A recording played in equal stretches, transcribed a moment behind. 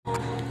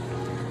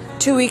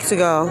2 weeks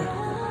ago,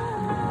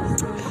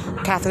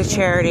 Catholic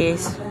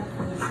Charities,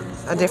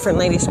 a different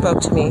lady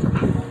spoke to me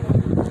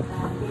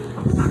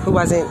who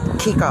wasn't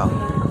Kiko,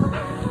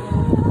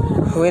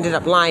 who ended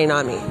up lying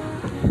on me.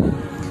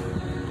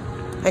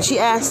 And she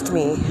asked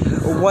me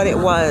what it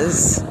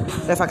was,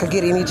 if I could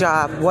get any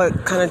job,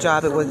 what kind of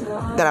job it was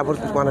that I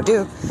would want to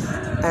do.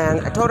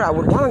 And I told her I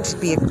would want to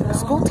be a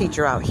school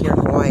teacher out here in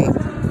Hawaii.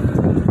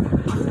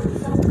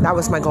 That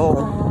was my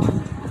goal.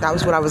 That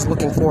was what I was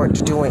looking forward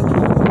to doing.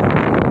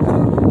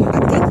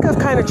 I think I've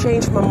kind of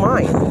changed my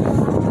mind.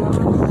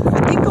 I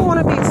think I want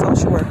to be a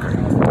social worker.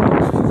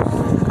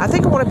 I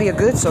think I want to be a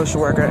good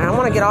social worker. And I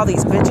want to get all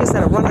these bitches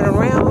that are running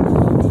around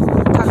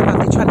talking about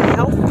they trying to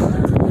help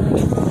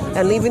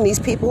and leaving these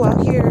people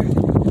out here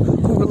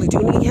who really do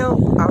need help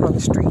out on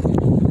the street.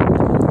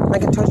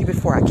 Like I told you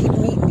before, I keep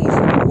meeting these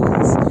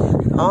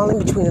women all in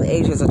between the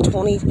ages of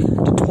 20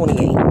 to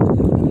 28.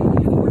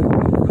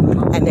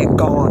 And they're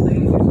gone.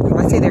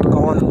 When I say they're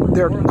gone,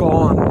 they're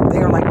gone.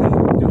 They're like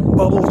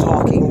bubble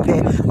talking.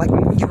 They're like,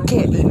 you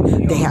can't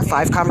even, they have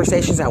 5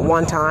 conversations at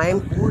one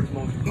time.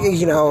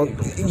 You know,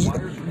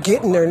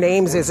 getting their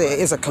names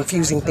is a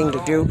confusing thing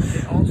to do.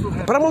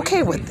 But I'm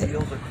okay with it.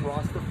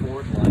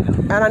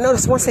 And I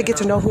notice once they get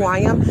to know who I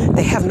am,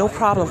 they have no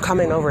problem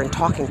coming over and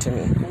talking to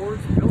me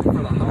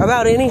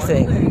about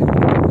anything.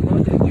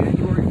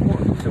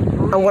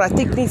 And what I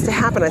think needs to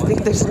happen, I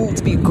think there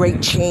needs to be a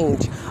great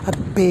change, a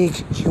big,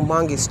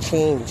 humongous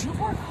change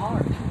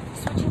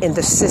in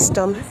the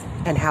system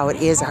and how it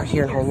is out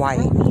here in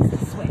Hawaii.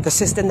 The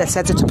system that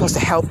says it's supposed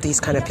to help these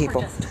kind of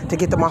people, to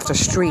get them off the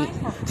street,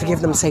 to give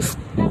them a safe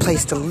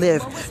place to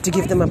live, to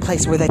give them a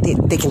place where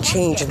they can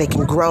change and they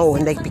can grow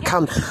and they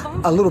become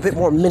a little bit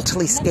more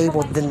mentally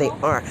stable than they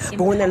are.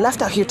 But when they're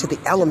left out here to the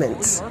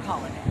elements,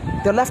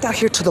 they're left out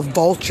here to the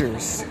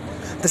vultures,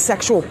 the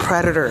sexual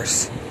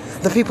predators,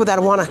 the people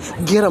that want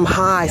to get them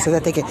high so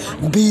that they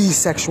can be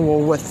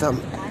sexual with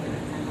them.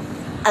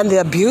 And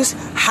the abuse,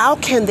 how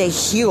can they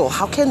heal?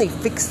 How can they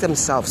fix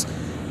themselves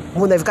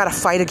when they've got to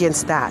fight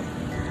against that?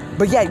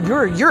 But yet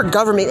you're a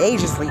government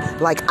agency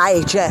like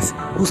IHS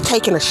who's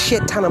taking a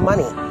shit ton of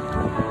money,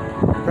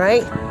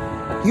 right?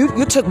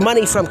 You took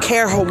money from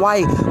Care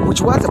Hawaii, which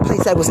was a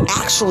place that was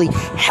actually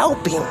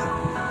helping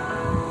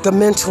the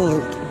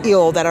mentally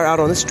ill that are out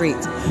on the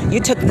streets. You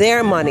took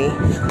their money,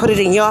 put it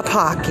in your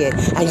pocket,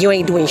 and you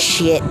ain't doing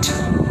shit.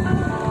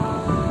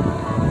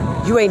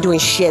 You ain't doing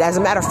shit. As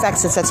a matter of fact,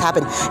 since that's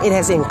happened, it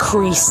has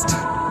increased.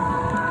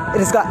 It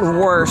has gotten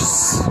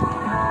worse.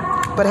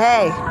 But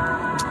hey,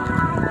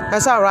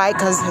 that's all right,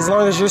 because as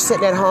long as you're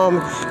sitting at home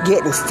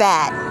getting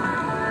fat,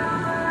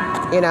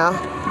 you know,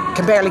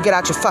 can barely get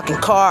out your fucking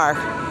car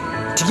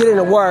to get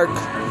into work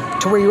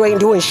to where you ain't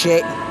doing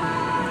shit,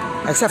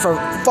 except for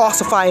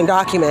falsifying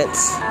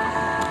documents.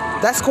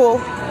 That's cool.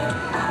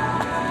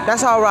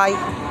 That's all right.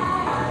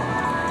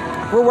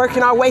 We're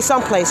working our way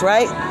someplace,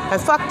 right?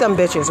 And fuck them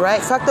bitches,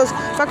 right? Fuck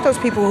those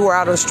people who are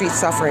out on the street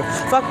suffering.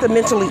 Fuck the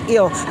mentally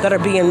ill that are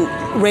being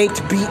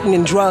raped, beaten,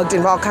 and drugged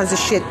and all kinds of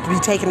shit to be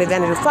taken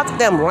advantage of. Fuck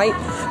them, right?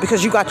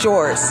 Because you got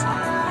yours.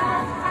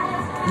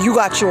 You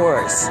got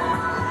yours.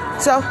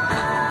 So,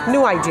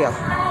 new idea.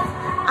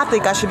 I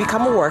think I should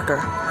become a worker.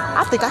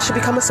 I think I should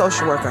become a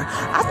social worker.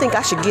 I think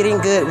I should get in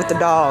good with the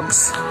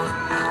dogs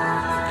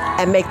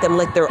and make them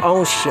lick their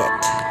own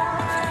shit.